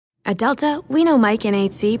At Delta, we know Mike in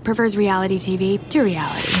 8C prefers reality TV to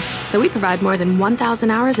reality. So we provide more than 1,000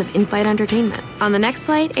 hours of in-flight entertainment. On the next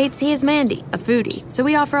flight, 8C is Mandy, a foodie. So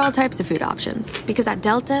we offer all types of food options. Because at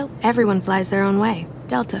Delta, everyone flies their own way.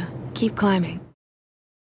 Delta, keep climbing.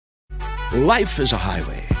 Life is a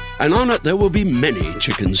highway, and on it there will be many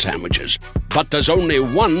chicken sandwiches. But there's only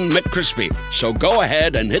one McCrispy. So go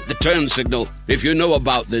ahead and hit the turn signal if you know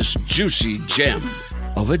about this juicy gem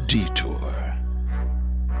of a detour.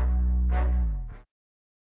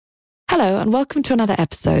 Hello and welcome to another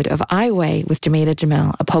episode of I Weigh with Jameela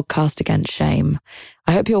Jamil, a podcast against shame.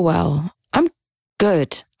 I hope you're well. I'm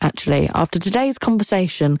good, actually. After today's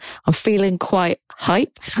conversation, I'm feeling quite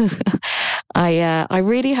hype. I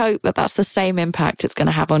really hope that that's the same impact it's going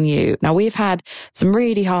to have on you. Now, we've had some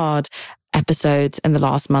really hard episodes in the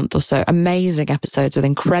last month or so, amazing episodes with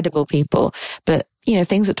incredible people, but you know,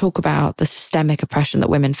 things that talk about the systemic oppression that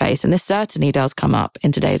women face. And this certainly does come up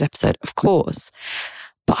in today's episode, of course.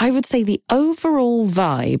 But I would say the overall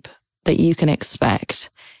vibe that you can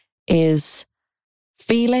expect is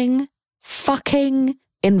feeling fucking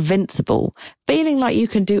invincible, feeling like you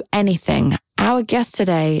can do anything. Our guest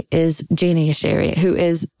today is Gina Yashiri, who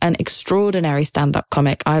is an extraordinary stand-up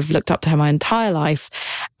comic. I've looked up to her my entire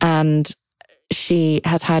life, and she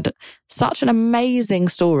has had such an amazing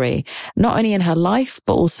story, not only in her life,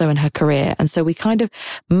 but also in her career. And so we kind of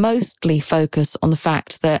mostly focus on the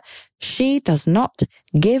fact that she does not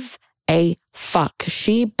give a fuck.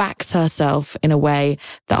 She backs herself in a way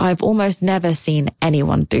that I've almost never seen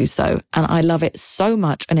anyone do so. And I love it so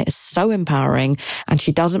much, and it is so empowering. And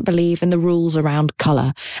she doesn't believe in the rules around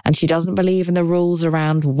color, and she doesn't believe in the rules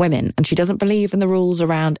around women, and she doesn't believe in the rules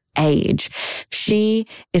around age. She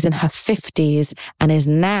is in her 50s and is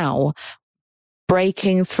now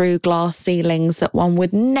breaking through glass ceilings that one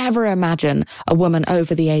would never imagine a woman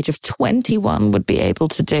over the age of 21 would be able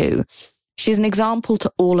to do. She's an example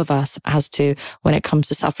to all of us as to when it comes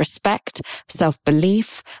to self-respect,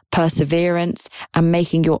 self-belief, perseverance, and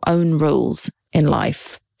making your own rules in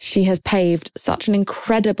life. She has paved such an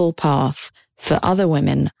incredible path for other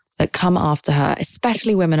women that come after her,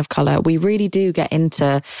 especially women of color. We really do get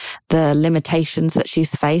into the limitations that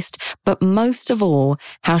she's faced, but most of all,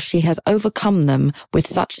 how she has overcome them with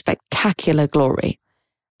such spectacular glory.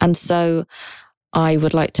 And so I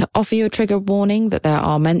would like to offer you a trigger warning that there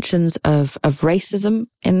are mentions of racism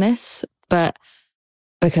in this, but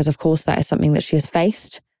because of course that is something that she has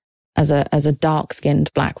faced as a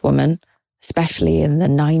dark-skinned black woman, especially in the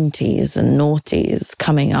 90s and noughties,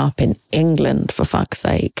 coming up in England, for fuck's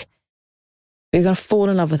sake. You're going to fall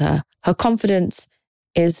in love with her. Her confidence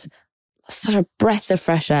is such a breath of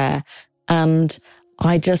fresh air. And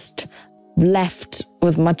I just left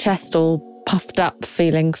with my chest all puffed up,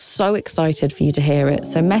 feeling so excited for you to hear it.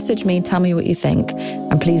 So message me, tell me what you think,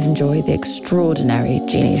 and please enjoy the extraordinary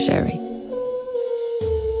Gina Yashiri.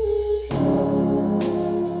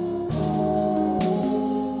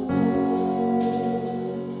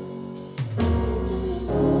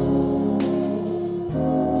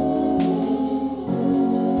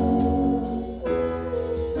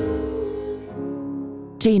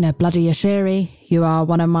 Gina bloody Yashiri, you are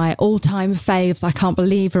one of my all-time faves. I can't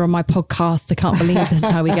believe you're on my podcast. I can't believe this is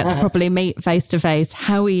how we get to properly meet face to face.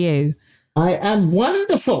 How are you? I am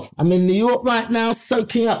wonderful. I'm in New York right now,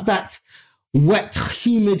 soaking up that wet,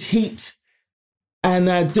 humid heat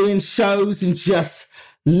and doing shows and just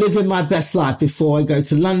living my best life before I go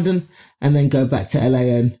to London and then go back to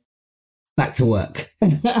LA and back to work.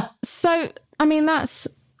 So, I mean, that's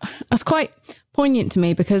quite poignant to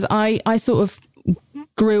me because I sort of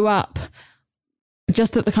grew up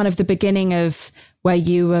just at the kind of the beginning of where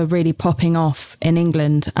you were really popping off in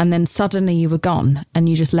England, and then suddenly you were gone and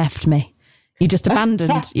you just left me. You just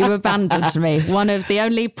abandoned me. One of the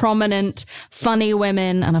only prominent funny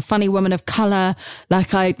women and a funny woman of colour.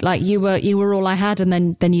 You were all I had, and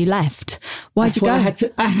then you left. Why'd you go?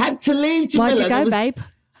 I had to leave, Jamila. Why'd you go, babe?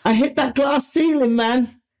 I hit that glass ceiling,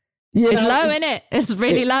 man. It's low, isn't it? It's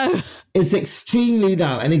really low. It's extremely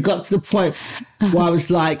low. And it got to the point where I was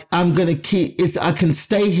like, I can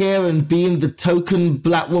stay here and be in the token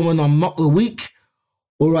black woman on Mock the Week,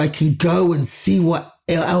 or I can go and see what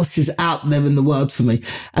else is out there in the world for me.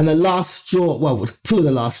 And the last straw, well, two of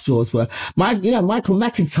the last straws were, Michael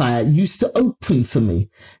McIntyre used to open for me.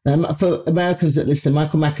 Now, for Americans that listen,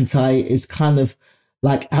 Michael McIntyre is kind of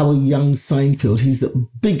like our young Seinfeld. He's the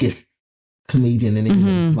biggest comedian in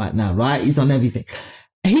England right now, right? He's on everything.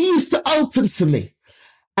 He used to open for me.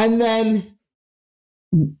 And then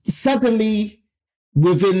suddenly,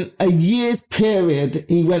 within a year's period,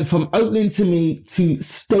 he went from opening to me to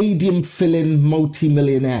stadium filling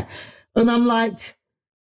multi-millionaire. And I'm like,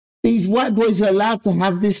 these white boys are allowed to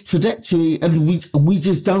have this trajectory, and we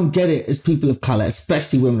just don't get it as people of color,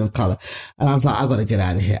 especially women of color. And I was like, I got to get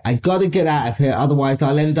out of here. I got to get out of here. Otherwise,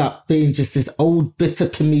 I'll end up being just this old, bitter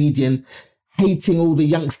comedian, hating all the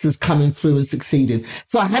youngsters coming through and succeeding.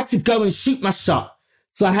 So I had to go and shoot my shot.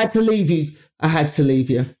 So I had to leave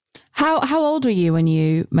you. How old were you when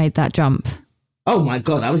you made that jump? Oh my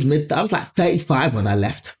God, I was like 35 when I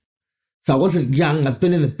left. So I wasn't young. I'd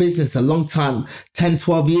been in the business a long time, 10,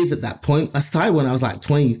 12 years at that point. I started when I was like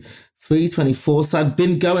 23, 24. So I'd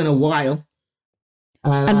been going a while.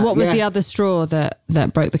 And what was the other straw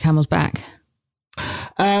that broke the camel's back?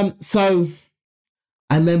 So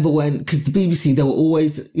I remember because the BBC, they were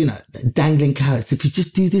always, dangling carrots. If you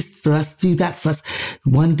just do this for us, do that for us,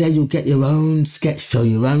 one day you'll get your own sketch show,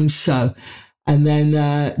 your own show. And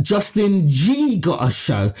then Jocelyn G got a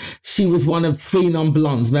show. She was one of 3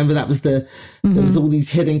 Non-Blondes. Remember, that was there was all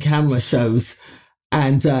these hidden camera shows.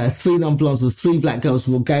 And 3 Non-Blondes was 3 black girls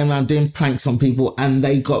who were going around doing pranks on people, and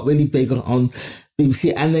they got really big on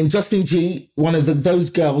BBC. And then Jocelyn G, one of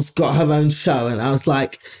those girls, got her own show. And I was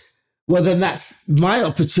like, well, then that's my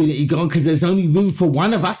opportunity gone, because there's only room for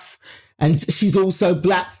one of us. And she's also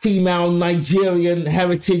black, female, Nigerian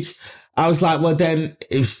heritage. I was like, well, then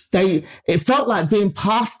it felt like being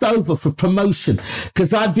passed over for promotion,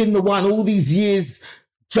 because I'd been the one all these years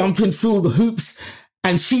jumping through all the hoops,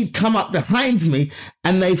 and she'd come up behind me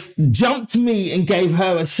and they jumped me and gave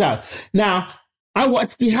her a show. Now, I wanted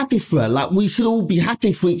to be happy for her. Like, we should all be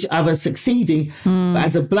happy for each other succeeding. But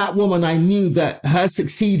as a black woman, I knew that her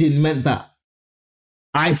succeeding meant that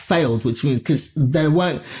I failed, which means because there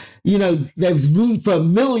weren't, there's room for a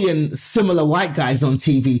million similar white guys on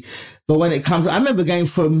TV. But when it comes, I remember going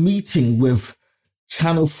for a meeting with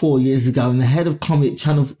Channel 4 years ago, and the head of comedy at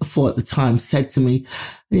Channel 4 at the time said to me,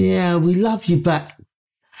 yeah, we love you, but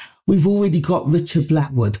we've already got Richard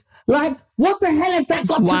Blackwood. Like, what the hell has that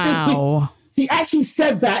got to do with? He actually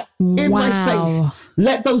said that in my face.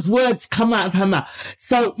 Let those words come out of her mouth.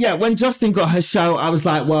 So, yeah, when Justin got her show, I was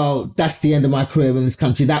like, well, that's the end of my career in this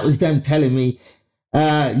country. That was them telling me,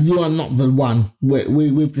 you are not the one.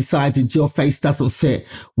 We've decided your face doesn't fit.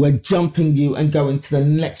 We're jumping you and going to the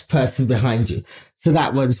next person behind you. So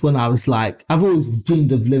that was when I was like, I've always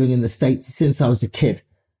dreamed of living in the States since I was a kid.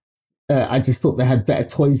 I just thought they had better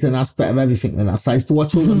toys than us, better everything than us. I used to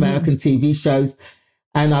watch all the American TV shows.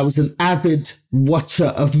 And I was an avid watcher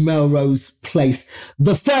of Melrose Place,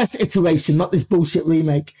 the first iteration, not this bullshit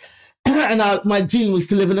remake. And my dream was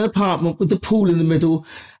to live in an apartment with a pool in the middle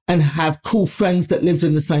and have cool friends that lived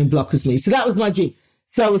in the same block as me. So that was my dream.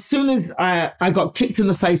 So as soon as I got kicked in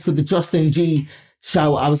the face with the Jocelyn G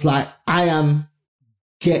show, I was like, I am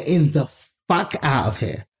getting the fuck out of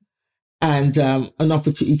here. And an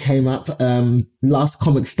opportunity came up, Last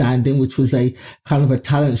Comic Standing, which was a kind of a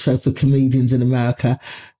talent show for comedians in America.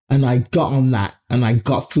 And I got on that, and I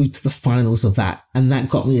got through to the finals of that. And that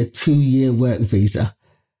got me a 2-year work visa.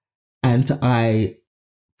 And I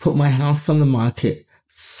put my house on the market,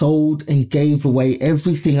 sold and gave away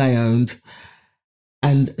everything I owned,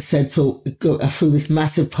 and said through this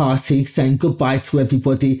massive party saying goodbye to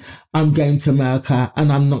everybody. I'm going to America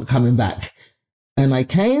and I'm not coming back. And I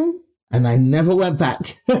came. And I never went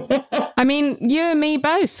back. I mean, you and me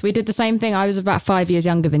both. We did the same thing. I was about 5 years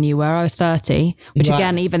younger than you were. I was 30, which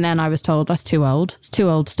again, even then I was told that's too old. It's too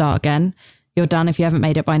old to start again. You're done if you haven't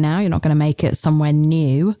made it by now. You're not going to make it somewhere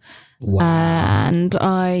new. Wow. And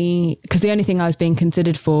because the only thing I was being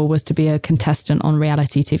considered for was to be a contestant on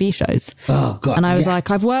reality TV shows. Oh, God. And I was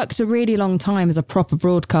like, I've worked a really long time as a proper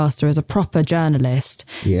broadcaster, as a proper journalist.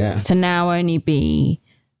 Yeah. To now only be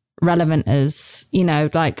relevant as,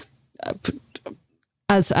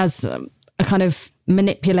 as a kind of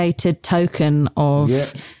manipulated token of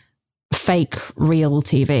fake real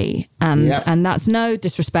TV. And that's no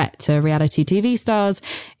disrespect to reality TV stars.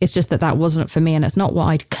 It's just that wasn't for me, and it's not what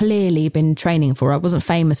I'd clearly been training for. I wasn't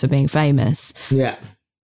famous for being famous. Yeah.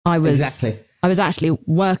 I was actually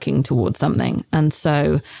working towards something. And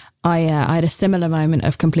so I had a similar moment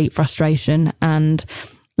of complete frustration and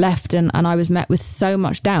left, and I was met with so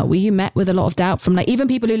much doubt. Were you met with a lot of doubt from even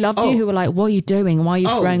people who loved you, who were like, what are you doing? Why are you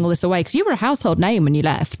throwing all this away? Because you were a household name when you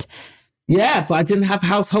left. Yeah, but I didn't have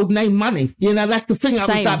household name money. That's the thing.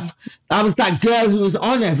 I was that girl who was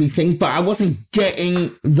on everything, but I wasn't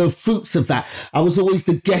getting the fruits of that. I was always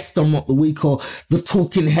the guest on What the Week, or the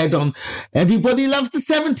talking head on everybody loves the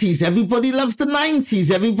 70s, everybody loves the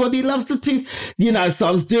 90s, everybody loves the so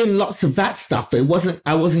I was doing lots of that stuff, but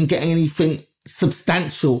I wasn't getting anything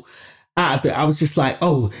substantial out of it. I was just like,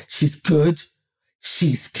 oh, she's good.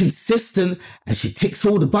 she's consistent and she ticks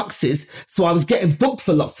all the boxes. So I was getting booked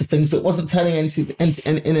for lots of things, but it wasn't turning into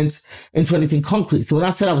anything concrete. So when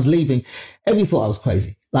I said I was leaving, everyone thought I was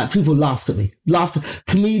crazy. Like, people laughed at me,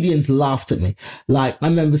 comedians laughed at me. Like, I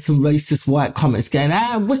remember some racist white comments going,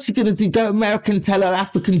 what's she going to do? Go American, tell her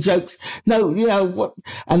African jokes? No, you know what?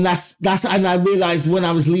 And and I realized when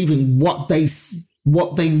I was leaving what they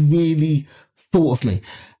really thought of me.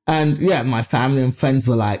 And yeah, my family and friends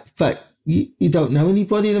were like, but you don't know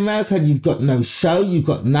anybody in America. You've got no show. You've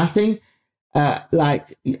got nothing. You've got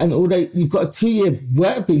a 2-year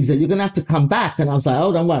work visa. You're going to have to come back. And I was like,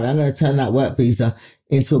 oh, don't worry. I'm going to turn that work visa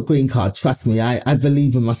into a green card. Trust me. I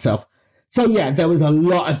believe in myself. So yeah, there was a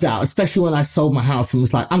lot of doubt, especially when I sold my house and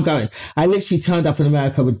was like, I'm going. I literally turned up in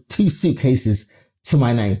America with 2 suitcases to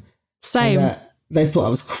my name. Same. And, they thought I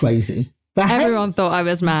was crazy. But everyone thought I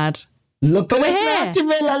was mad. Look at us now,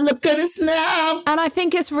 Jamila. Look at us now. And I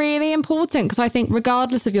think it's really important because I think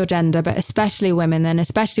regardless of your gender, but especially women, and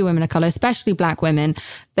especially women of colour, especially black women,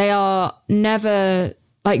 they are never,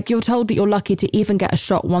 like, you're told that you're lucky to even get a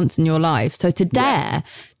shot once in your life. So to dare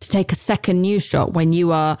to take a second new shot when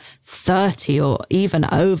you are 30 or even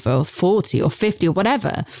over or 40 or 50 or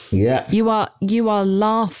whatever, you are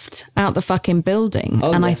laughed out the fucking building.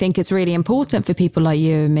 I think it's really important for people like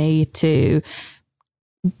you and me to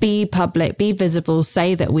be public, be visible,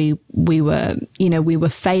 say that we were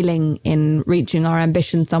failing in reaching our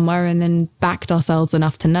ambition somewhere, and then backed ourselves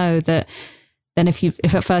enough to know that then if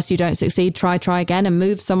at first you don't succeed, try again and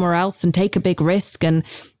move somewhere else and take a big risk and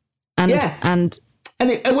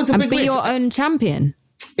it was a big risk. Be your own champion.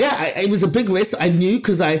 Yeah, it was a big risk. I knew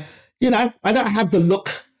because I don't have the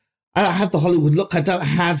look. I don't have the Hollywood look. I don't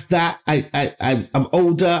have that. I'm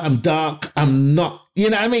older. I'm dark. I'm not, you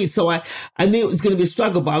know what I mean? So I knew it was going to be a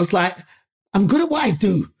struggle, but I was like, I'm good at what I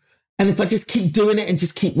do. And if I just keep doing it and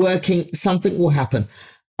just keep working, something will happen.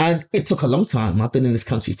 And it took a long time. I've been in this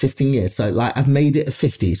country 15 years. So like, I've made it at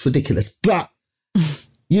 50. It's ridiculous. But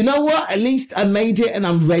you know what? At least I made it and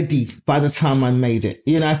I'm ready by the time I made it.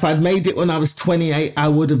 You know, if I'd made it when I was 28, I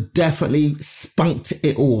would have definitely spunked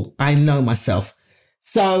it all. I know myself.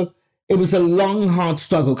 So it was a long, hard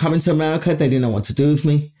struggle. Coming to America, they didn't know what to do with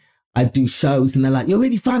me. I do shows and they're like, you're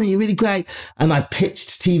really funny, you're really great. And I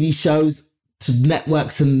pitched TV shows to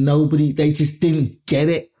networks and they just didn't get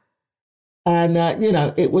it. And,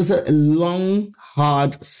 it was a long,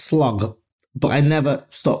 hard slog, but I never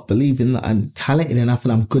stopped believing that I'm talented enough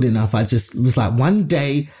and I'm good enough. I just was like, one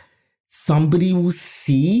day somebody will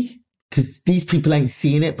see, because these people ain't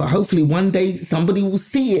seeing it, but hopefully one day somebody will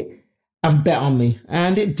see it and bet on me.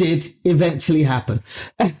 And it did eventually happen.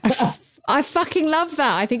 I fucking love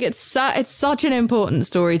that. I think it's such an important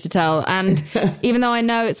story to tell. And even though I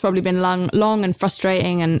know it's probably been long and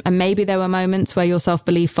frustrating and maybe there were moments where your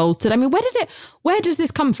self-belief faltered. I mean, where does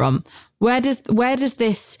this come from? Where does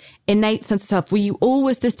this innate sense of self? Were you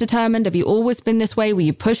always this determined? Have you always been this way? Were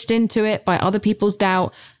you pushed into it by other people's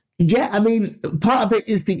doubt? Yeah, I mean, part of it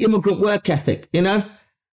is the immigrant work ethic, you know?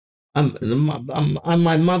 I'm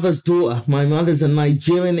my mother's daughter. My mother's a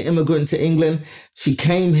Nigerian immigrant to England. She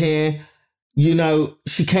came here,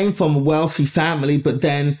 she came from a wealthy family, but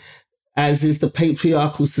then, as is the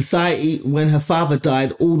patriarchal society, when her father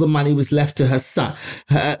died, all the money was left to her son,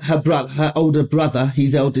 her older brother,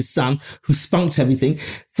 his eldest son, who spunked everything.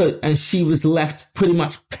 And she was left pretty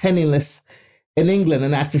much penniless in England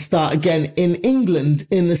and had to start again in England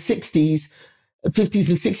in the 50s and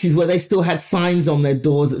 60s, where they still had signs on their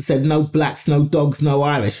doors that said no blacks, no dogs, no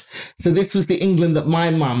Irish. So this was the England that my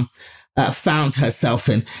mum found herself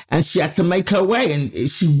in, and she had to make her way, and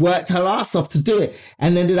she worked her ass off to do it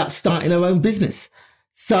and ended up starting her own business.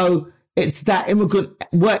 So it's that immigrant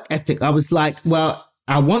work ethic. I was like, well,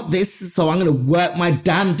 I want this, so I'm going to work my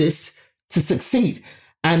damnedest to succeed.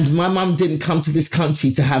 And my mum didn't come to this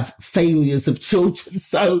country to have failures of children.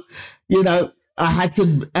 So, I had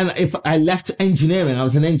to, and if I left engineering, I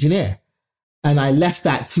was an engineer, and I left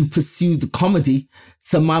that to pursue the comedy.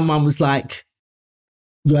 So my mum was like,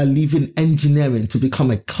 you are leaving engineering to become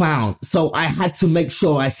a clown. So I had to make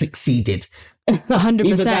sure I succeeded. 100%.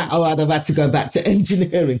 Either that or I'd have had to go back to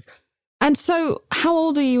engineering. And so how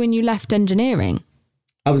old are you when you left engineering?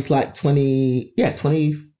 I was like 23. I'm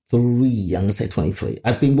going to say 23.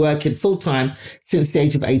 I've been working full time since the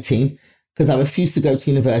age of 18 because I refused to go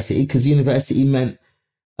to university because university meant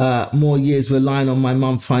more years relying on my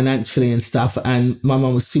mum financially and stuff. And my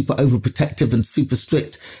mum was super overprotective and super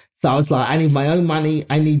strict. So I was like, I need my own money.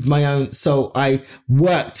 I need my own. So I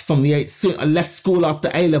worked from I left school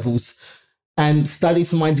after A-levels and studied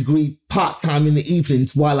for my degree part-time in the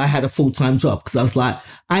evenings while I had a full-time job. Because I was like,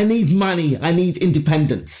 I need money. I need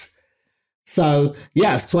independence. So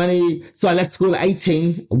I was 20. So I left school at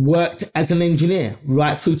 18, worked as an engineer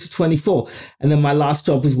right through to 24. And then my last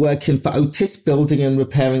job was working for Otis, building and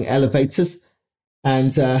repairing elevators.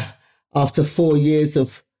 And after 4 years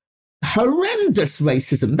of horrendous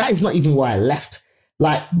racism, that is not even why I left.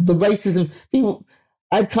 Like the racism,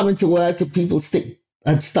 I'd come into work and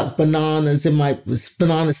I'd stuck banana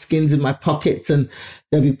skins in my pockets, and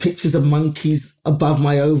there'd be pictures of monkeys above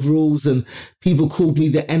my overalls, and people called me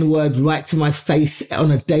the N-word right to my face on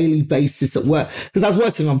a daily basis at work, because I was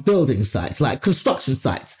working on building sites, like construction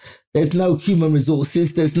sites. There's no human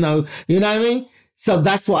resources. There's no, you know what I mean? So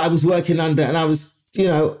that's what I was working under. And I was,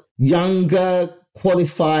 younger,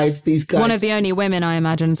 qualified, these guys. One of the only women, I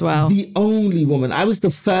imagine, as well. The only woman. I was the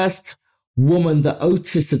first woman that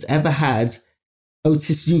Otis had ever had,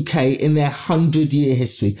 Otis UK, in their 100-year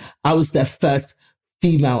history. I was their first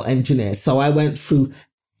female engineer. So I went through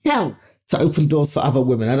hell to open doors for other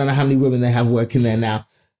women. I don't know how many women they have working there now.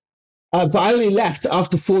 But I only left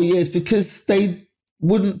after 4 years because they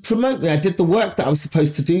wouldn't promote me. I did the work that I was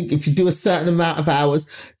supposed to do. If you do a certain amount of hours,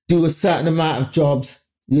 do a certain amount of jobs,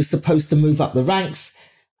 you're supposed to move up the ranks.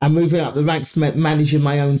 And moving up the ranks meant managing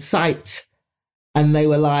my own site. And they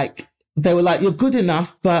were like, you're good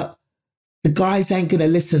enough, but the guys ain't going to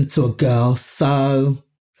listen to a girl. So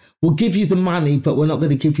we'll give you the money, but we're not going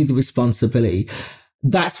to give you the responsibility.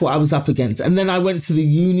 That's what I was up against. And then I went to the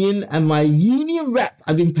union, and my union rep,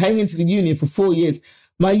 I've been paying into the union for 4 years.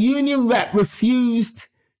 My union rep refused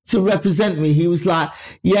to represent me. He was like,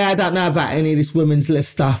 yeah, I don't know about any of this women's lib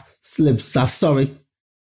stuff, sorry.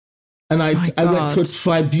 And I went to a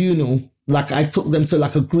tribunal, like I took them to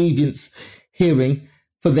like a grievance hearing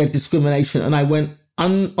for their discrimination. And I went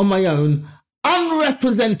on my own,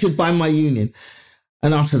 unrepresented by my union.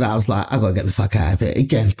 And after that, I was like, I got to get the fuck out of here.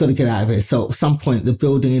 Again, got to get out of here. So at some point, the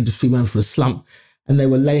building industry went for a slump and they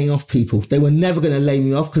were laying off people. They were never going to lay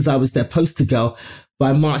me off because I was their poster girl.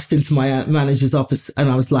 But I marched into my manager's office and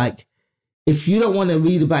I was like, if you don't want to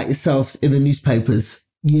read about yourselves in the newspapers,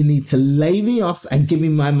 you need to lay me off and give me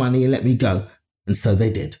my money and let me go. And so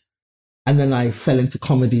they did. And then I fell into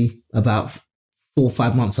comedy about 4 or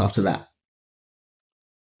 5 months after that.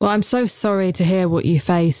 Well, I'm so sorry to hear what you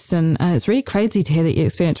faced, and it's really crazy to hear that you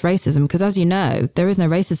experienced racism, because as you know, there is no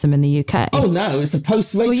racism in the UK. Oh no, it's a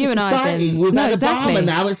post-racist society. We've had Obama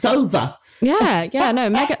now, it's over. Yeah, no,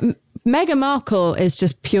 Meghan Markle is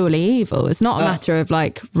just purely evil. It's not a matter of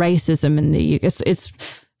like racism in the UK.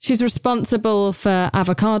 She's responsible for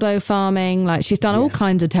avocado farming. Like she's done all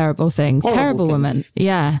kinds of terrible things. Horrible terrible things. Woman.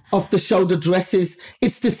 Yeah. Off the shoulder dresses.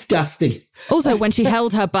 It's disgusting. Also, when she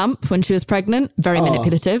held her bump when she was pregnant, very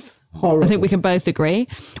manipulative. Horrible. I think we can both agree.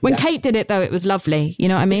 When Kate did it, though, it was lovely. You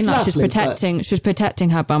know what I mean? It's like lovely, she's protecting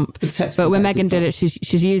her bump. But when Meghan did it,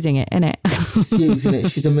 she's using it, innit? She's using it.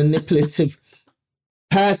 She's a manipulative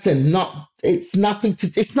person. It's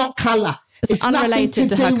not colour. It's unrelated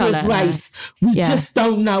to her colour. Race. We just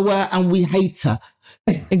don't know her and we hate her.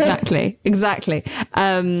 Exactly.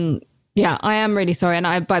 Yeah, I am really sorry.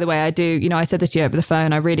 And by the way, I do, I said this to you over the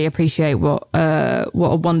phone. I really appreciate what a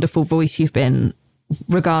wonderful voice you've been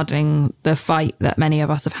regarding the fight that many of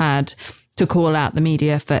us have had to call out the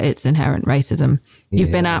media for its inherent racism.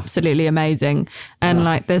 You've been absolutely amazing. And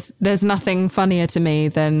there's nothing funnier to me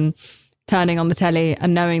than turning on the telly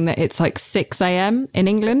and knowing that it's like 6 a.m. in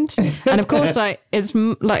England. And of course, it's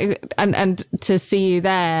like, and to see you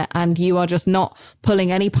there and you are just not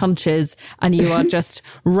pulling any punches and you are just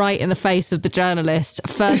right in the face of the journalist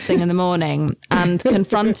first thing in the morning and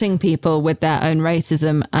confronting people with their own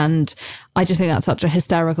racism. And I just think that's such a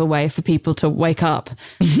hysterical way for people to wake up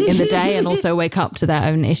in the day and also wake up to their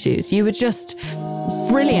own issues. You were just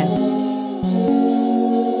brilliant.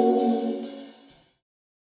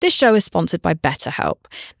 This show is sponsored by BetterHelp.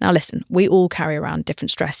 Now listen, we all carry around different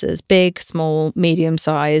stressors, big, small, medium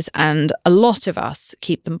size, and a lot of us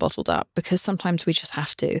keep them bottled up because sometimes we just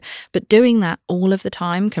have to. But doing that all of the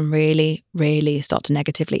time can really, really start to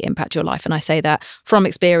negatively impact your life. And I say that from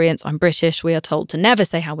experience. I'm British. We are told to never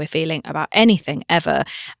say how we're feeling about anything ever.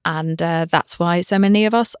 And that's why so many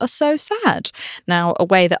of us are so sad. Now, a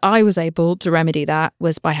way that I was able to remedy that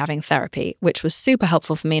was by having therapy, which was super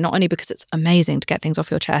helpful for me, not only because it's amazing to get things off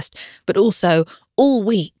your chest, but also all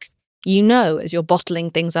week, as you're bottling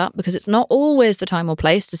things up, because it's not always the time or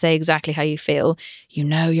place to say exactly how you feel,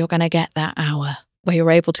 you're going to get that hour where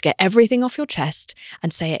you're able to get everything off your chest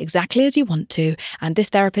and say it exactly as you want to. And this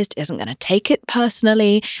therapist isn't going to take it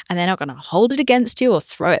personally and they're not going to hold it against you or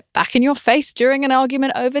throw it back in your face during an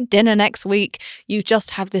argument over dinner next week. You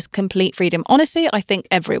just have this complete freedom. Honestly, I think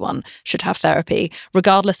everyone should have therapy,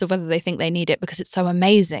 regardless of whether they think they need it, because it's so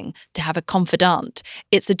amazing to have a confidant.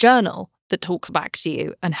 It's a journal that talks back to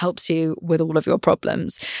you and helps you with all of your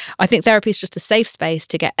problems. I think therapy is just a safe space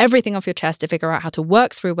to get everything off your chest, to figure out how to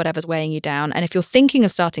work through whatever's weighing you down. And if you're thinking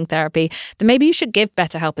of starting therapy, then maybe you should give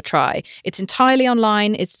BetterHelp a try. It's entirely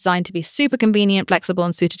online. It's designed to be super convenient, flexible,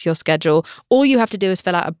 and suited to your schedule. All you have to do is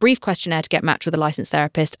fill out a brief questionnaire to get matched with a licensed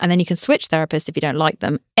therapist, and then you can switch therapists if you don't like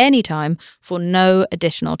them anytime for no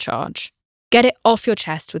additional charge. Get it off your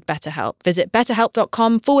chest with BetterHelp. Visit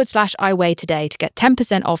betterhelp.com/iweigh today to get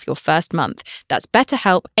 10% off your first month. That's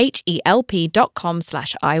BetterHelp,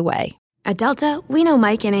 HELP.com/iweigh. At Delta, we know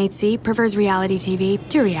Mike in 8C prefers reality TV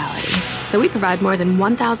to reality. So we provide more than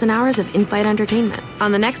 1,000 hours of in-flight entertainment.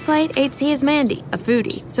 On the next flight, 8C is Mandy, a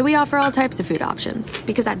foodie. So we offer all types of food options.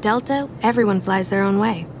 Because at Delta, everyone flies their own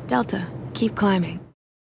way. Delta, keep climbing.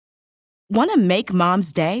 Want to make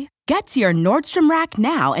Mom's day? Get to your Nordstrom Rack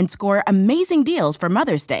now and score amazing deals for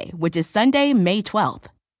Mother's Day, which is Sunday, May 12th.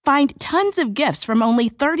 Find tons of gifts from only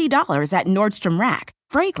 $30 at Nordstrom Rack.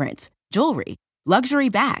 Fragrance, jewelry, luxury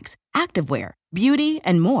bags, activewear, beauty,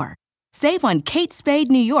 and more. Save on Kate Spade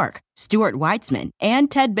New York, Stuart Weitzman, and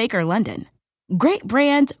Ted Baker London. Great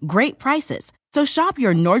brands, great prices. So shop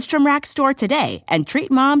your Nordstrom Rack store today and treat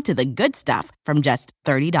Mom to the good stuff from just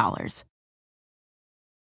 $30.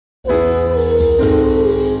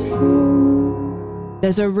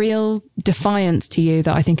 There's a real defiance to you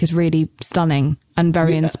that I think is really stunning and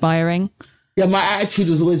very inspiring. Yeah, my attitude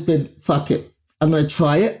has always been, fuck it. I'm going to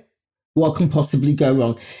try it. What can possibly go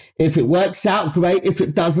wrong? If it works out, great. If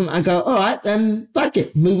it doesn't, I go, all right, then fuck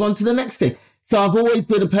it. Move on to the next thing. So I've always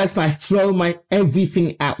been a person, I throw my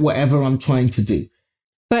everything at whatever I'm trying to do.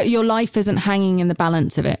 But your life isn't hanging in the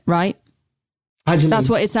balance of it, right? That's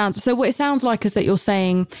what it sounds. So what it sounds like is that you're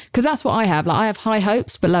saying, because that's what I have. Like I have high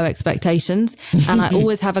hopes but low expectations, and I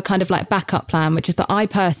always have a kind of like backup plan, which is that I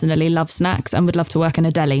personally love snacks and would love to work in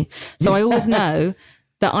a deli. So I always know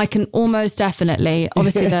that I can almost definitely,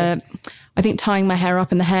 obviously I think tying my hair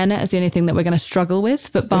up in the hairnet is the only thing that we're going to struggle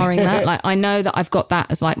with. But barring that, like I know that I've got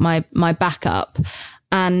that as like my backup,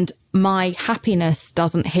 and my happiness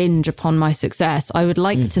doesn't hinge upon my success. I would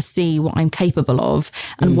like to see what I'm capable of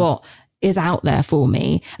and what is out there for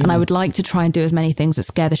me. And I would like to try and do as many things that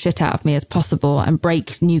scare the shit out of me as possible and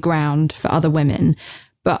break new ground for other women.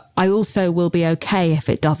 But I also will be okay if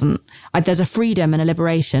it doesn't. There's a freedom and a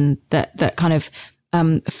liberation that kind of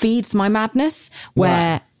feeds my madness,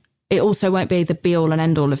 where it also won't be the be all and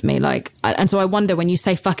end all of me. Like, and so I wonder, when you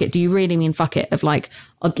say fuck it, do you really mean fuck it of like,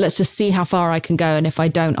 let's just see how far I can go, and if I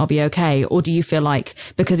don't, I'll be okay? Or do you feel like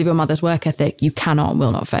because of your mother's work ethic, you cannot and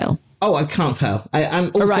will not fail? Oh, I can't fail. I'm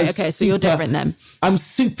also right, okay, so you're different then. I'm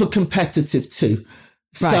super competitive too.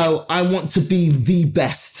 Right. So I want to be the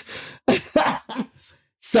best.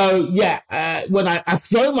 So yeah, when I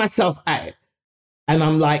throw myself at it, and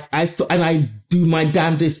I'm like, and I do my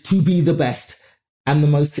damnedest to be the best and the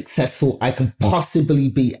most successful I can possibly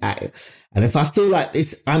be at it. And if I feel like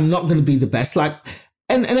this, I'm not going to be the best. Like,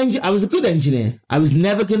 I was a good engineer. I was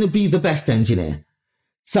never going to be the best engineer.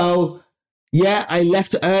 So yeah, I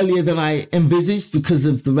left earlier than I envisaged because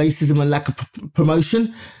of the racism and lack of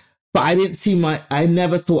promotion. But I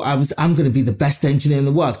never thought I'm going to be the best engineer in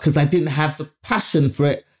the world, because I didn't have the passion for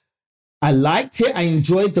it. I liked it. I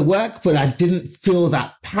enjoyed the work, but I didn't feel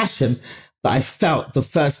that passion that I felt the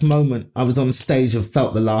first moment I was on stage and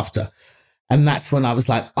felt the laughter. And that's when I was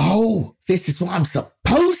like, oh, this is what I'm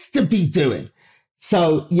supposed to be doing.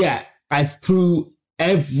 So yeah, I threw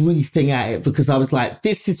everything at it because I was like,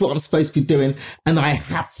 this is what I'm supposed to be doing, and I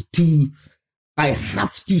have to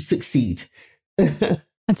succeed.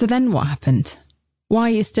 And so then what happened? Why are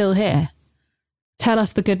you still here? Tell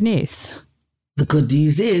us the good news. The good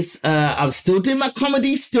news is I'm still doing my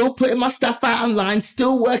comedy, still putting my stuff out online,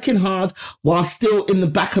 still working hard, while still in the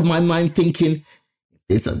back of my mind thinking,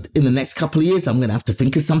 in the next couple of years, I'm going to have to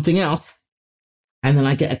think of something else. And then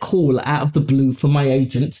I get a call out of the blue from my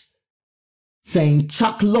agent saying,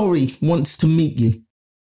 Chuck Lorre wants to meet you.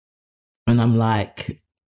 And I'm like,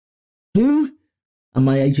 who? And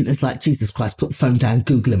my agent is like, Jesus Christ, put the phone down,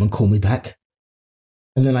 Google him and call me back.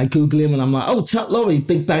 And then I Google him and I'm like, oh, Chuck Lorre,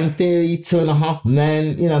 Big Bang Theory, 2.5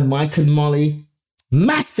 Men, Mike and Molly.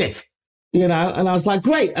 Massive, And I was like,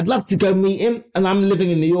 great, I'd love to go meet him. And I'm living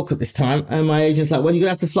in New York at this time. And my agent's like, well, you're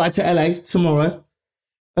going to have to fly to LA tomorrow.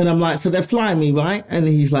 And I'm like, so they're flying me, right? And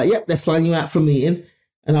he's like, yep, they're flying you out for a meeting.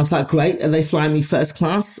 And I was like, great. Are they flying me first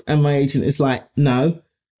class? And my agent is like, no.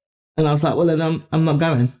 And I was like, well, then I'm not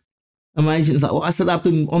going. And my agent's like, well, I said, I've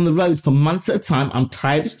been on the road for months at a time. I'm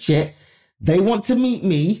tired as shit. They want to meet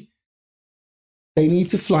me. They need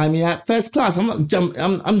to fly me out first class.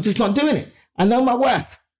 I'm just not doing it. I know my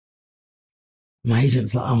worth. My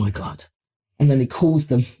agent's like, oh my God. And then he calls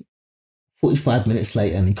them 45 minutes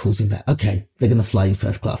later, and he calls me back. Okay, they're going to fly you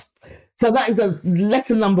first class. So that is a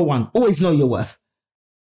lesson number one. Always know your worth.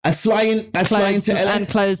 I fly into LA. And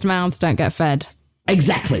closed mouths don't get fed.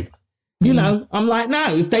 Exactly. You know, I'm like,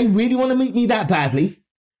 no, if they really want to meet me that badly,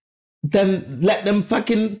 then let them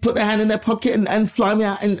fucking put their hand in their pocket and fly me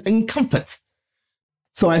out in comfort.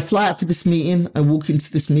 So I fly out for this meeting. I walk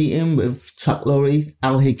into this meeting with Chuck Lorre,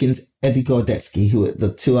 Al Higgins, Eddie Gordetsky, who are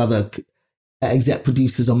the two other exec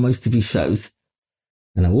producers on most of his shows.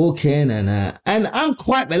 And I walk in and I'm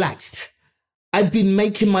quite relaxed. I've been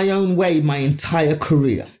making my own way my entire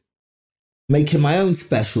career. Making my own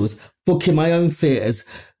specials, booking my own theatres.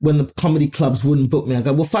 When the comedy clubs wouldn't book me, I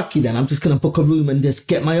go, well, fuck you then. I'm just going to book a room and just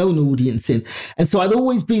get my own audience in. And so I'd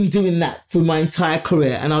always been doing that for my entire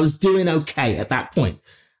career, and I was doing okay at that point.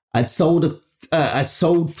 I'd sold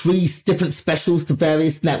 3 different specials to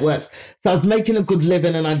various networks. So I was making a good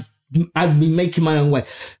living, and I'd be making my own way.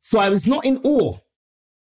 So I was not in awe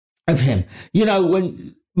of him. You know,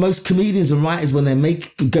 when most comedians and writers, when they're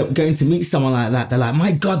going to meet someone like that, they're like,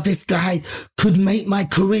 my God, this guy could make my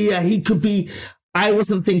career. He could be... I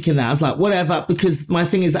wasn't thinking that. I was like, whatever, because my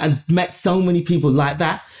thing is I'd met so many people like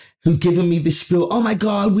that who've given me the spiel. Oh my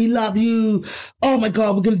God, we love you. Oh my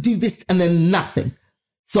God, we're going to do this. And then nothing.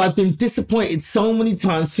 So I've been disappointed so many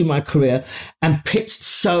times through my career and pitched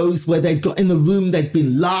shows where they'd got in the room, they'd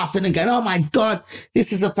been laughing and going, oh my God,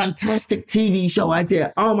 this is a fantastic TV show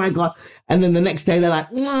idea. Oh my God. And then the next day they're like,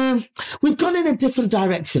 we've gone in a different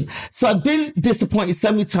direction. So I've been disappointed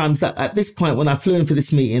so many times that at this point, when I flew in for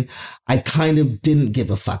this meeting, I kind of didn't give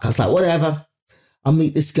a fuck. I was like, whatever, I'll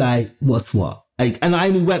meet this guy. What's what? And I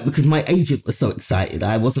only went because my agent was so excited.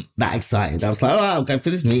 I wasn't that excited. I was like, oh, I'll go for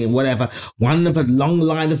this meeting, whatever. One of a long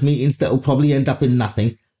line of meetings that will probably end up in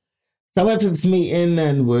nothing. So I went for this meeting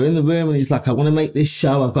and we're in the room and he's like, I want to make this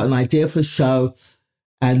show. I've got an idea for a show.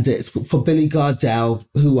 And it's for Billy Gardell,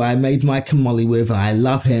 who I made Mike and Molly with. And I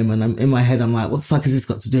love him. And I'm in my head, I'm like, what the fuck has this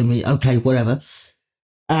got to do with me? Okay, whatever.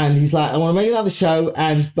 And he's like, I want to make another show.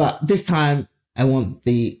 But this time I want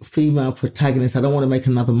the female protagonist. I don't want to make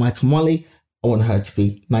another Mike and Molly. I want her to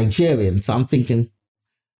be Nigerian. So I'm thinking,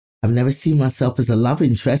 I've never seen myself as a love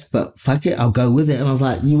interest, but fuck it, I'll go with it. And I was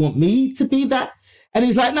like, you want me to be that? And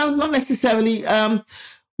he's like, no, not necessarily.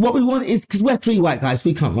 What we want is, because we're 3 white guys,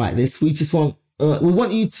 we can't write this. We just want, we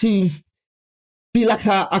want you to be like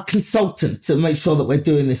a consultant to make sure that we're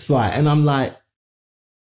doing this right. And I'm like,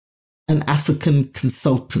 an African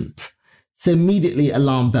consultant. So immediately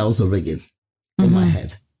alarm bells are ringing in my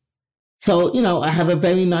head. So, you know, I have a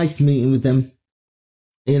very nice meeting with them,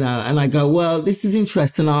 you know, and I go, well, this is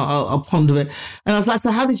interesting. I'll ponder it. And I was like,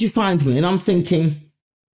 so how did you find me? And I'm thinking,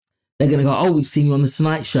 they're going to go, oh, we've seen you on The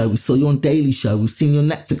Tonight Show. We saw you on Daily Show. We've seen your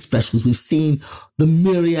Netflix specials. We've seen the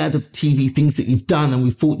myriad of TV things that you've done. And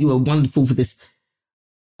we thought you were wonderful for this.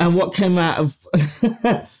 And what came out of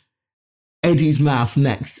Eddie's mouth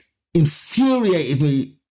next infuriated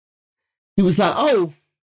me. He was like, oh,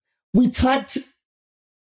 we typed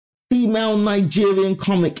female Nigerian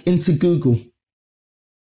comic into Google.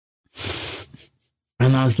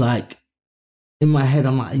 And I was like, in my head,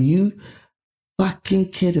 I'm like, are you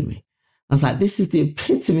fucking kidding me? I was like, this is the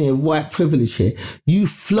epitome of white privilege here. You've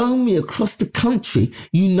flown me across the country.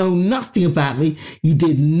 You know nothing about me. You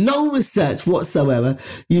did no research whatsoever.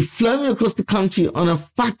 You've flown me across the country on a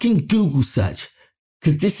fucking Google search.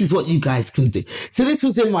 Because this is what you guys can do. So this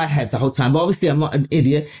was in my head the whole time. But obviously, I'm not an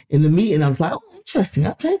idiot. In the meeting, I was like, oh, interesting.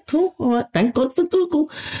 Okay, cool. All right. Thank God for Google.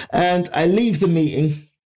 And I leave the meeting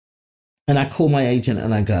and I call my agent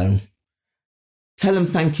and I go, tell him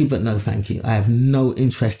thank you, but no thank you. I have no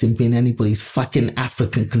interest in being anybody's fucking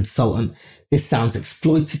African consultant. This sounds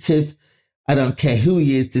exploitative. I don't care who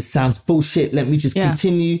he is. This sounds bullshit. Let me just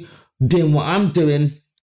continue doing what I'm doing.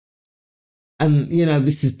 And, you know,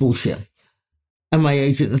 this is bullshit. And my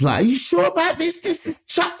agent was like, are you sure about this? This is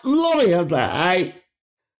Chuck Lorre. I was like,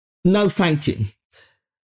 no, thank you.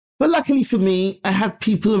 But luckily for me, I have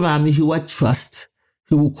people around me who I trust,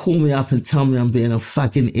 who will call me up and tell me I'm being a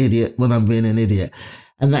fucking idiot when I'm being an idiot.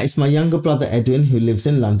 And that is my younger brother, Edwin, who lives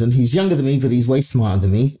in London. He's younger than me, but he's way smarter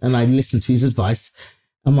than me. And I listen to his advice.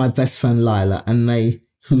 And my best friend, Lila,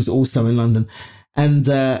 who's also in London. And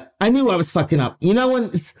I knew I was fucking up. You know, when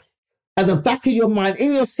it's at the back of your mind,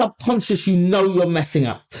 in your subconscious, you know you're messing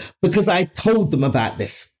up. Because I told them about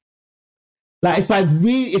this. Like, if I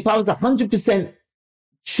was 100%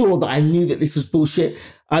 sure that I knew that this was bullshit,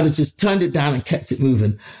 I'd have just turned it down and kept it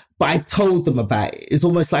moving. But I told them about it. It's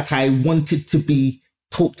almost like I wanted to be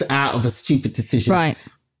talked out of a stupid decision. Right.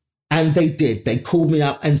 And they did. They called me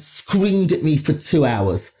up and screamed at me for 2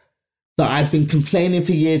 hours that I've been complaining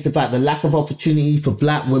for years about the lack of opportunity for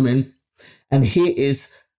black women, And here is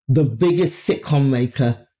the biggest sitcom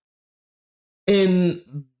maker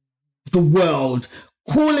in the world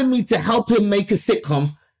calling me to help him make a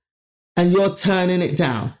sitcom, and you're turning it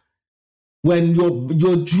down when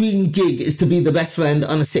your dream gig is to be the best friend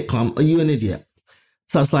on a sitcom. Are you an idiot?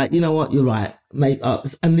 So I was like, you know what, you're right, mate.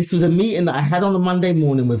 And this was a meeting that I had on a Monday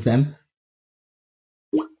morning with them.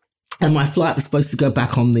 And my flight was supposed to go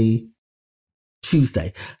back on the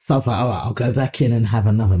Tuesday. So I was like, all right, I'll go back in and have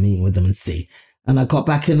another meeting with them and see. And I got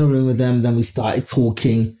back in the room with them. Then we started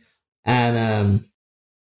talking, and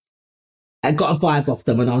I got a vibe off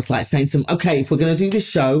them. And I was like saying to them, okay, if we're going to do this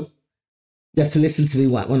show, you have to listen to me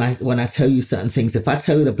when I tell you certain things. If I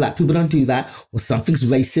tell you that black people don't do that, or something's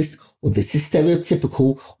racist, or this is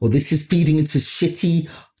stereotypical, or this is feeding into shitty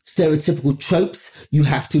stereotypical tropes, you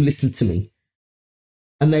have to listen to me.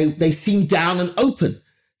 And they seemed down and open.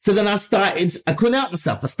 So then I couldn't help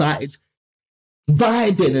myself. I started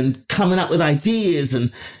vibing and coming up with ideas.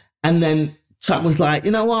 And then Chuck was like,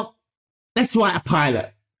 you know what? Let's write a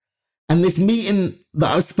pilot. And this meeting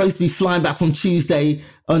that I was supposed to be flying back on Tuesday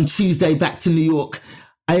back to New York,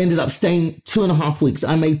 I ended up staying 2.5 weeks.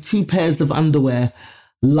 I made 2 pairs of underwear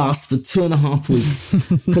last for 2.5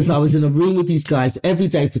 weeks because I was in a room with these guys every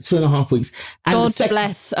day for 2.5 weeks. And God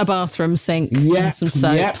bless a bathroom sink and some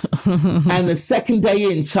soap. Yep. And the second day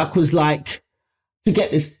in, Chuck was like,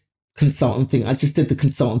 forget this consultant thing. I just did the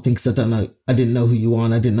consultant thing because I didn't know who you are,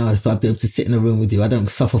 and I didn't know if I'd be able to sit in a room with you. I don't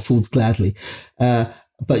suffer fools gladly.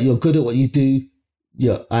 But you're good at what you do.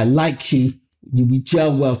 I like you. We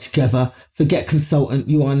gel well together. Forget consultant.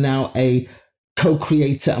 You are now a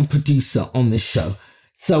co-creator and producer on this show.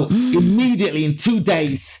 So immediately in 2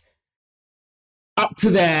 days, up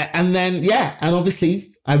to there. And then, and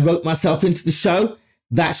obviously I wrote myself into the show.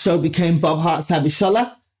 That show became Bob Hart's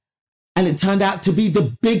Abishola. And it turned out to be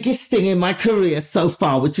the biggest thing in my career so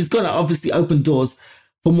far, which is going to obviously open doors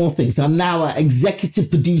for more things. I'm now an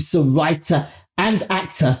executive producer, writer, and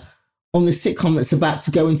actor on the sitcom that's about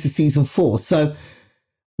to go into season 4. So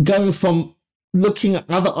going from looking at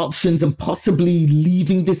other options and possibly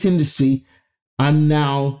leaving this industry, I'm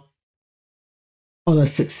now on a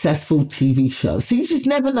successful TV show. So you just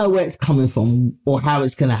never know where it's coming from or how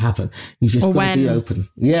it's going to happen. You just got to be open.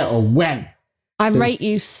 Yeah, or when. I rate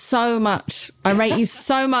you so much.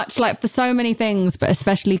 Like for so many things, but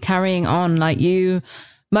especially carrying on. Like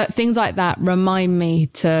things like that remind me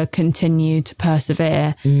to continue to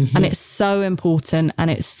persevere. Mm-hmm. And it's so important, and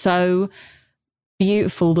it's so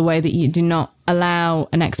beautiful the way that you do not allow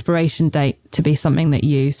an expiration date to be something that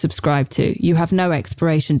you subscribe to. You have no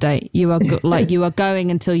expiration date. You are you are going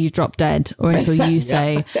until you drop dead, or until you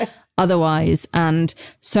say otherwise. And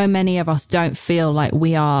so many of us don't feel like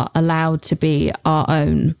we are allowed to be our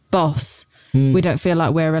own boss. We don't feel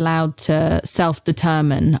like we're allowed to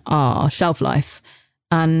self-determine our shelf life.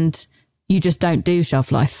 And you just don't do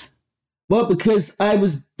shelf life. Well, because I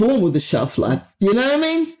was born with a shelf life. You know what I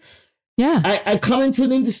mean? Yeah. I come into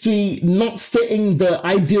an industry not fitting the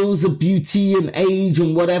ideals of beauty and age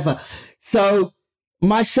and whatever. So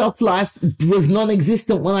my shelf life was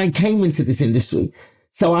non-existent when I came into this industry.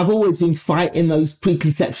 So I've always been fighting those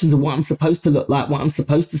preconceptions of what I'm supposed to look like, what I'm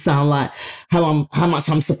supposed to sound like, how much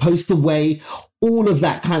I'm supposed to weigh, all of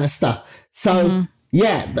that kind of stuff. So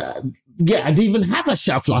I didn't even have a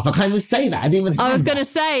shelf life. I can't even say that. I was going to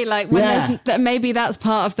say, like, when maybe that's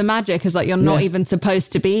part of the magic, is like you're not even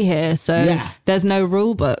supposed to be here. So there's no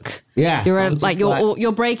rule book. Yeah.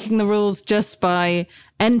 You're breaking the rules just by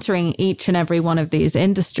entering each and every one of these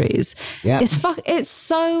industries. Yeah. It's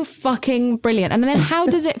so fucking brilliant. And then how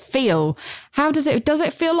does it feel? Does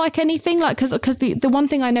it feel like anything? Like, cause the one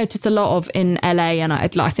thing I noticed a lot of in LA, and I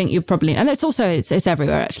think you probably, and it's also, it's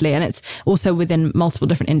everywhere actually. And it's also within multiple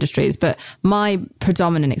different industries, but my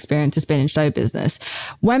predominant experience has been in show business.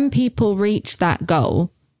 When people reach that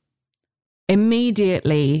goal,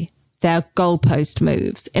 immediately their goalpost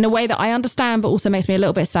moves in a way that I understand, but also makes me a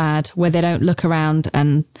little bit sad, where they don't look around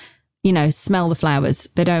and, smell the flowers.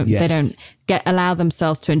 They don't allow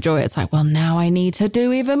themselves to enjoy it. It's like, well, now I need to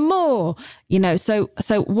do even more, So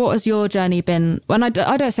what has your journey been? When I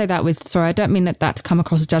don't say that I don't mean that to come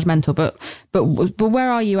across as judgmental, but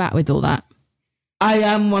where are you at with all that? I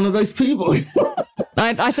am one of those people.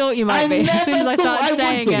 I thought you might be. As soon as I started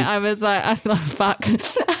saying it, I was like, I thought, fuck.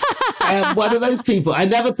 I am one of those people. I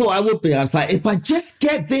never thought I would be. I was like, if I just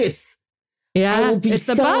get this, I will be it's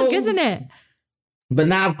the bug, isn't it? But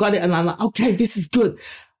now I've got it, and I'm like, okay, this is good.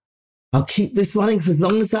 I'll keep this running for as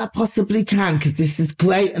long as I possibly can, because this is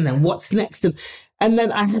great. And then what's next? And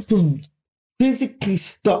then I have to physically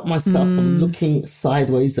stop myself from looking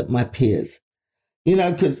sideways at my peers.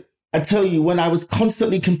 Because I tell you, when I was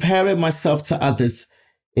constantly comparing myself to others,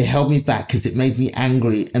 it held me back because it made me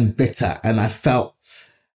angry and bitter. And I thought,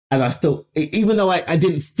 even though I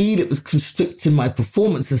didn't feel it was constricting my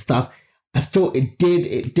performance and stuff, I felt it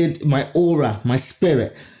did my aura, my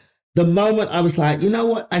spirit. The moment I was like, you know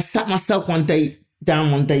what? I sat myself one day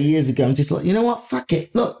years ago and just like, you know what? Fuck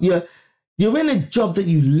it. Look, you're in a job that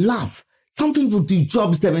you love. Some people do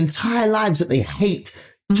jobs their entire lives that they hate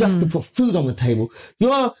just to put food on the table.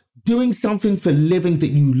 You're doing something for a living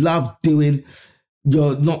that you love doing.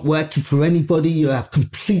 You're not working for anybody. You have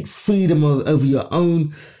complete freedom over your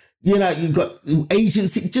own. You know, you've got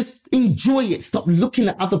agency. Just enjoy it. Stop looking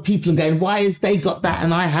at other people and going, why has they got that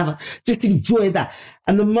and I haven't? Just enjoy that.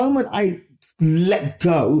 And the moment I let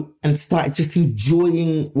go and started just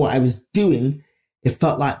enjoying what I was doing, it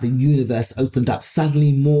felt like the universe opened up.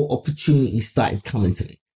 Suddenly more opportunities started coming to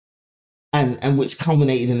me. And which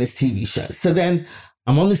culminated in this TV show. So then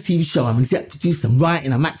I'm on this TV show. I'm exec produced, I'm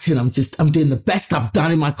writing, I'm acting. I'm doing the best I've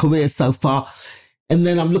done in my career so far. And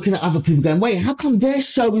then I'm looking at other people going, wait, how come their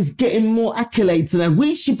show is getting more accolades and then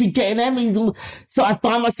we should be getting Emmys? So I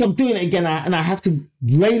find myself doing it again and I have to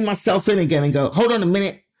rein myself in again and go, hold on a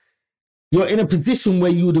minute. You're in a position where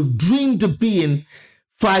you would have dreamed of being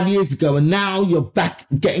 5 years ago. And now you're back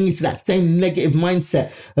getting into that same negative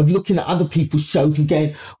mindset of looking at other people's shows and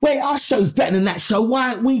going, wait, our show's better than that show.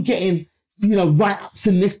 Why aren't we getting, write-ups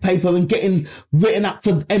in this paper and getting written up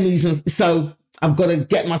for Emmys? And so I've got to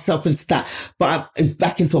get myself into that, but I'm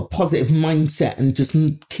back into a positive mindset and just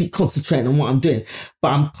keep concentrating on what I'm doing.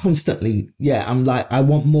 But I'm constantly, I'm like, I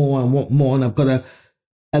want more. And I've got to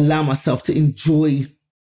allow myself to enjoy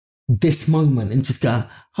this moment and just go,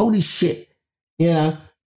 holy shit, This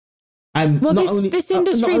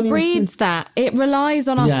industry breeds that. It relies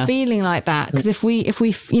on us feeling like that. Because if we,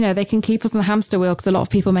 they can keep us on the hamster wheel because a lot of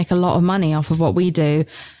people make a lot of money off of what we do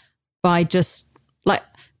by just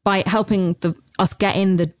by helping us get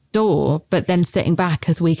in the door, but then sitting back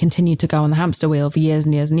as we continue to go on the hamster wheel for years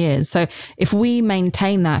and years and years. So if we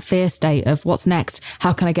maintain that fear state of what's next,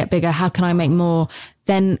 how can I get bigger? How can I make more?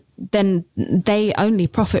 Then they only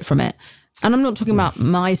profit from it. And I'm not talking about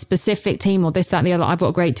my specific team or this, that, and the other. I've got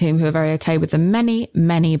a great team who are very okay with the many,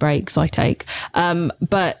 many breaks I take.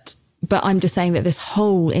 But I'm just saying that this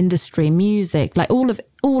whole industry, music, like all of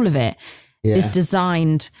it is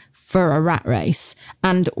designed for a rat race.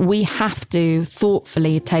 And we have to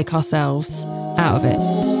thoughtfully take ourselves out of it.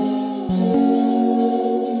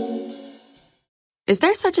 Is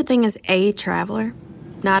there such a thing as a traveler?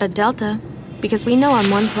 Not a Delta. Because we know on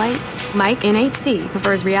one flight, Mike in 8C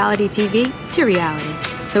prefers reality TV to reality.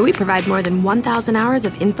 So we provide more than 1,000 hours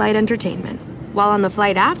of in-flight entertainment. While on the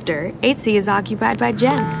flight after, 8C is occupied by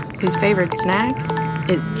Jen, whose favorite snack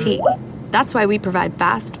is tea. That's why we provide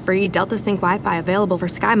fast, free Delta Sync Wi-Fi available for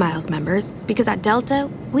SkyMiles members. Because at Delta,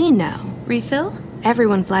 we know. Refill?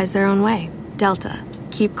 Everyone flies their own way. Delta.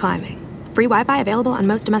 Keep climbing. Free Wi-Fi available on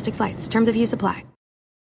most domestic flights. Terms of use apply.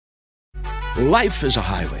 Life is a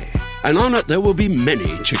highway, and on it there will be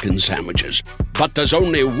many chicken sandwiches. But there's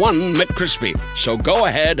only one McCrispy. So go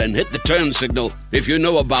ahead and hit the turn signal if you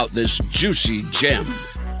know about this juicy gem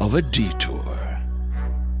of a detour.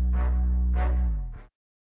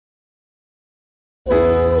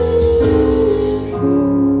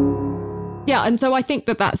 Yeah, and so I think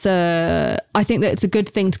that it's a good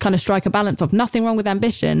thing to kind of strike a balance of nothing wrong with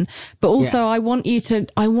ambition, but also I want you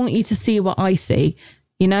to see what I see.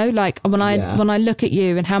 Like when I look at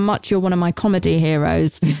you and how much you're one of my comedy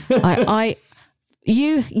heroes,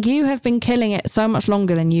 you have been killing it so much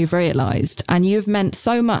longer than you've realized, and you've meant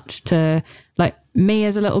so much to like me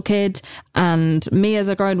as a little kid and me as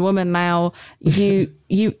a grown woman now.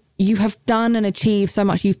 You have done and achieved so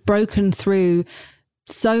much. You've broken through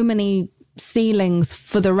so many ceilings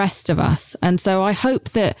for the rest of us. And so I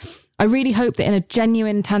really hope that in a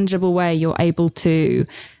genuine, tangible way, you're able to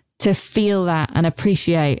feel that and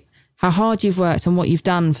appreciate how hard you've worked and what you've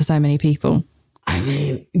done for so many people. I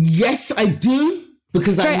mean, yes, I do.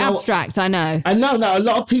 Because it's very abstract, I know. I know. Now, a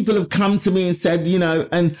lot of people have come to me and said,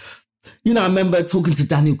 I remember talking to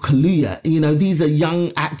Daniel Kaluuya. These are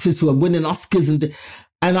young actors who are winning Oscars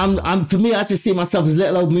and I'm for me, I just see myself as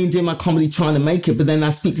little old me doing my comedy trying to make it. But then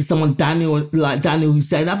I speak to someone, Daniel, who's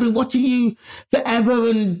saying, I've been watching you forever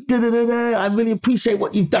and I really appreciate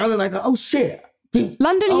what you've done. And I go, oh shit.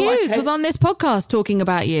 London Hughes was on this podcast talking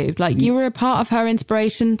about you. Like you were a part of her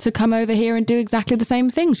inspiration to come over here and do exactly the same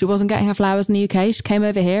thing. She wasn't getting her flowers in the UK. She came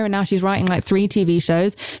over here and now she's writing like 3 TV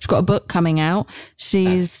shows. She's got a book coming out.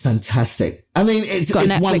 That's fantastic. I mean, it's got a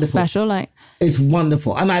Netflix wonderful. Special. It's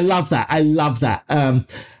wonderful. And I love that.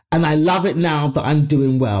 And I love it now that I'm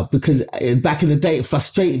doing well, because back in the day, it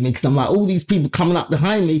frustrated me because I'm like, all these people coming up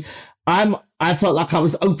behind me. I felt like I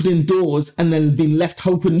was opening doors and then being left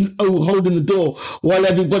holding the door while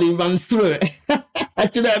everybody runs through it.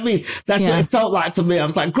 Do you know what I mean? That's what it felt like for me. I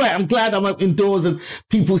was like, great, I'm glad I'm opening doors and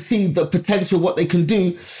people see the potential, what they can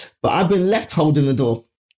do. But I've been left holding the door.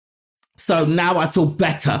 So now I feel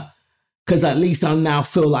better, because at least I now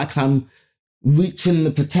feel like I'm reaching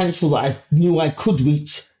the potential that I knew I could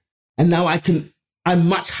reach. And now I'm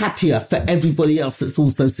much happier for everybody else that's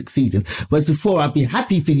also succeeding. Whereas before, I'd be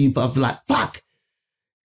happy for you, but I'd be like, fuck,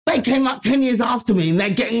 they came up 10 years after me and they're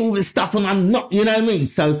getting all this stuff and I'm not, you know what I mean?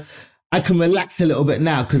 So I can relax a little bit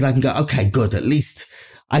now, because I can go, okay, good, at least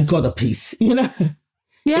I got a piece, you know?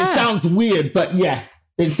 Yeah. It sounds weird, but yeah,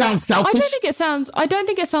 it sounds selfish. I don't think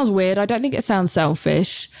it sounds weird. I don't think it sounds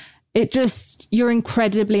selfish. It just, you're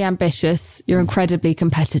incredibly ambitious, you're incredibly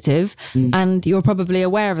competitive, and you're probably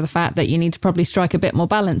aware of the fact that you need to probably strike a bit more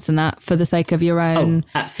balance in that for the sake of your own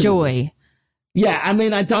joy. Yeah, I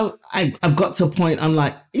mean, I've got to a point, I'm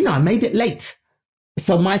like, I made it late.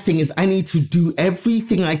 So my thing is, I need to do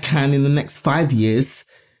everything I can in the next 5 years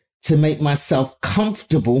to make myself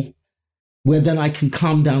comfortable, where then I can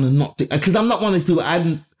calm down and not do, because I'm not one of those people,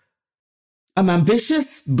 I'm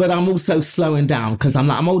ambitious, but I'm also slowing down, because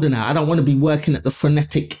I'm older now. I don't want to be working at the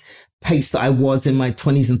frenetic pace that I was in my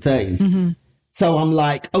 20s and 30s. Mm-hmm. So I'm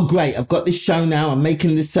like, oh, great, I've got this show now. I'm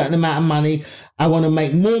making this certain amount of money. I want to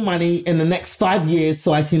make more money in the next 5 years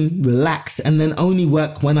so I can relax and then only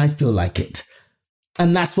work when I feel like it.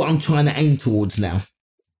 And that's what I'm trying to aim towards now.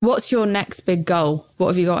 What's your next big goal? What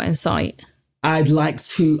have you got in sight? I've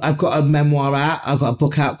got a memoir out. I've got a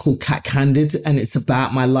book out called Cat Candid, and it's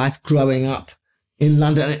about my life growing up in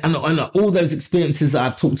London and all those experiences that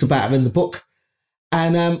I've talked about are in the book.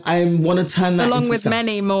 And I want to turn that along into with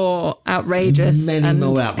many more outrageous and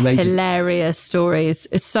hilarious stories.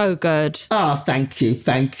 It's so good. Oh, thank you.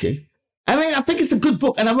 Thank you. I mean, I think it's a good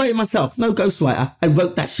book, and I wrote it myself. No ghostwriter. I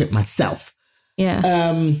wrote that shit myself.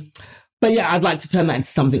 Yeah. But yeah, I'd like to turn that into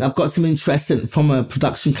something. I've got some interest from a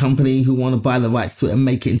production company who want to buy the rights to it and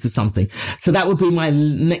make it into something. So that would be my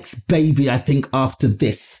next baby, I think, after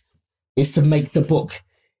this, is to make the book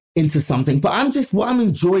into something. But what I'm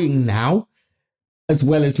enjoying now, as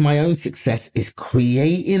well as my own success, is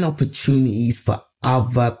creating opportunities for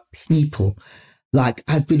other people. Like,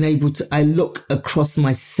 I've been able to, I look across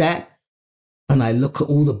my set and I look at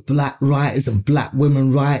all the Black writers and Black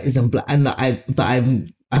women writers and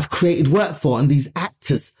I've created work for, and these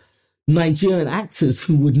actors, Nigerian actors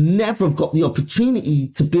who would never have got the opportunity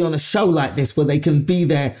to be on a show like this where they can be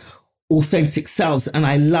their authentic selves. And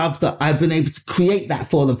I love that I've been able to create that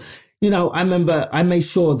for them. I remember I made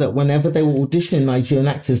sure that whenever they were auditioning Nigerian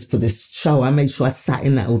actors for this show, I made sure I sat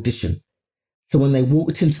in that audition. So when they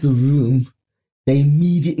walked into the room, they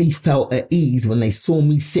immediately felt at ease when they saw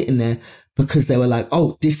me sitting there, because they were like,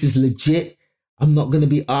 oh, this is legit. I'm not going to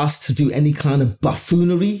be asked to do any kind of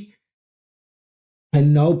buffoonery. I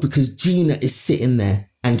know, because Gina is sitting there,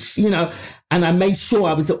 and and I made sure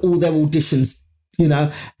I was at all their auditions, and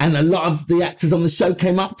a lot of the actors on the show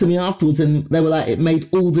came up to me afterwards and they were like, it made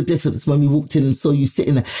all the difference when we walked in and saw you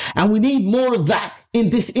sitting there. And we need more of that in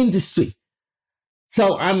this industry.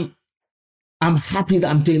 So I'm happy that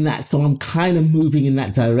I'm doing that. So I'm kind of moving in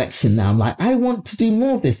that direction now. I'm like, I want to do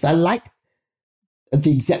more of this. I like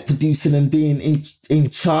the exec producing and being in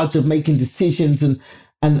charge of making decisions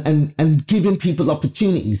and giving people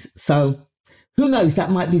opportunities. So who knows,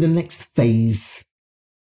 that might be the next phase.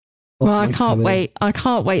 Well, I can't wait. I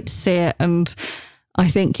can't wait to see it. And I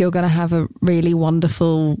think you're going to have a really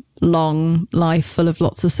wonderful, long life full of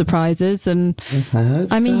lots of surprises. And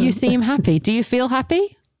I mean, you seem happy. Do you feel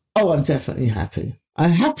happy? Oh, I'm definitely happy. I'm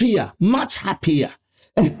happier, much happier.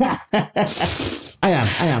 I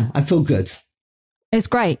am. I feel good. It's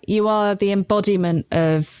great. You are the embodiment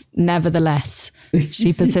of nevertheless.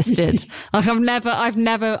 She persisted. Like I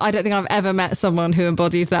don't think I've ever met someone who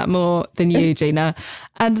embodies that more than you, Gina.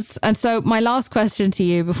 And so my last question to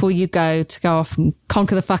you before you go off and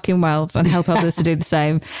conquer the fucking world and help others to do the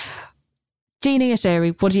same. Gina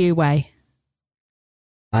Yashiri, what do you weigh?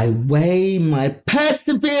 I weigh my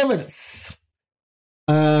perseverance.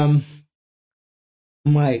 My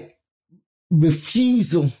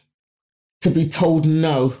refusal to be told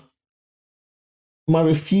no. My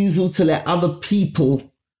refusal to let other people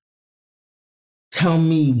tell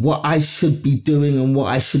me what I should be doing and what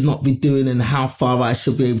I should not be doing and how far I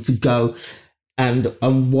should be able to go and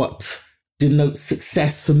what denotes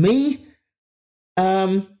success for me.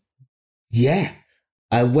 Yeah,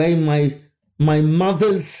 I weigh my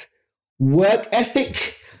mother's work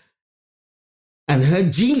ethic And her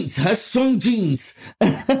genes, her strong genes.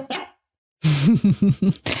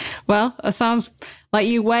 Well, it sounds like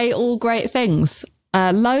you weigh all great things.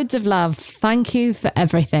 Loads of love. Thank you for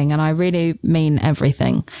everything. And I really mean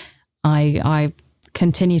everything. I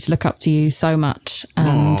continue to look up to you so much.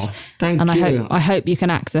 And, thank and you. I hope you can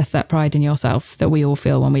access that pride in yourself that we all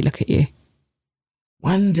feel when we look at you.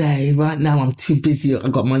 One day, right now, I'm too busy. I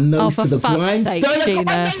got my nose to the grindstone. I got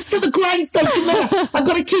my nose to the grindstone. I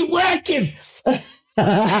got to keep working.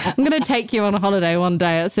 I'm going to take you on a holiday one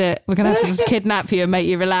day. That's it. We're going to have to just kidnap you and make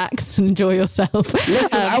you relax and enjoy yourself.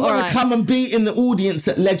 Listen, I want to come and be in the audience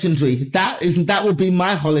at Legendary. That will be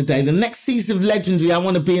my holiday. The next season of Legendary, I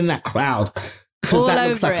want to be in that crowd. Because that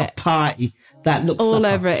looks like a party. That looks all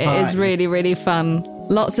like over it. It is really, really fun.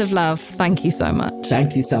 Lots of love. Thank you so much.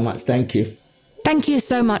 Thank you so much. Thank you. Thank you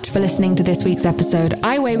so much for listening to this week's episode.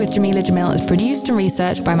 I Weigh with Jameela Jamil is produced and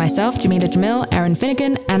researched by myself, Jameela Jamil, Erin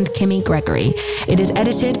Finnegan, and Kimmy Gregory. It is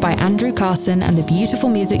edited by Andrew Carson, and the beautiful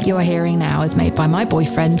music you are hearing now is made by my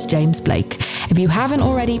boyfriend, James Blake. If you haven't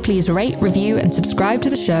already, please rate, review, and subscribe to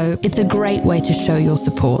the show. It's a great way to show your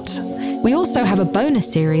support. We also have a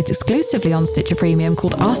bonus series exclusively on Stitcher Premium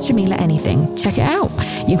called Ask Jameela Anything. Check it out.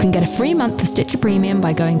 You can get a free month of Stitcher Premium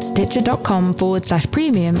by going to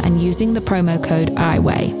stitcher.com/premium and using the promo code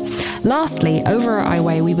IWeigh. Lastly, over at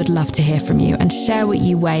iWeigh, we would love to hear from you and share what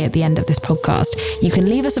you weigh at the end of this podcast. You can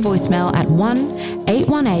leave us a voicemail at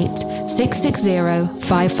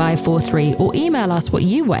 1-818-660-5543 or email us what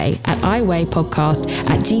you weigh at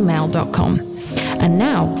iweighpodcast@gmail.com. And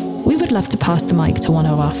now, we would love to pass the mic to one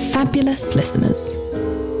of our fabulous listeners.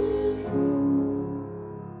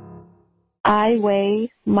 I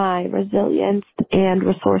weigh my resilience and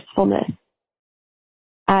resourcefulness.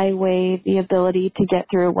 I weigh the ability to get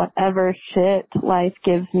through whatever shit life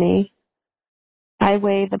gives me. I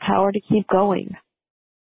weigh the power to keep going.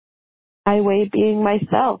 I weigh being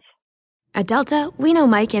myself. At Delta, we know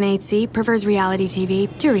Mike in 8C prefers reality TV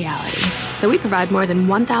to reality. So we provide more than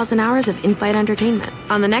 1,000 hours of in-flight entertainment.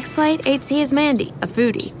 On the next flight, 8C is Mandy, a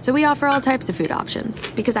foodie. So we offer all types of food options.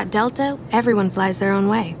 Because at Delta, everyone flies their own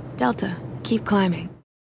way. Delta, keep climbing.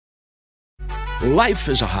 Life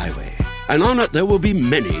is a highway, and on it there will be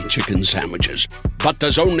many chicken sandwiches. But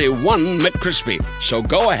there's only one McCrispy. So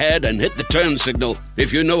go ahead and hit the turn signal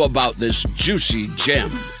if you know about this juicy gem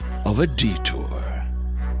of a detour.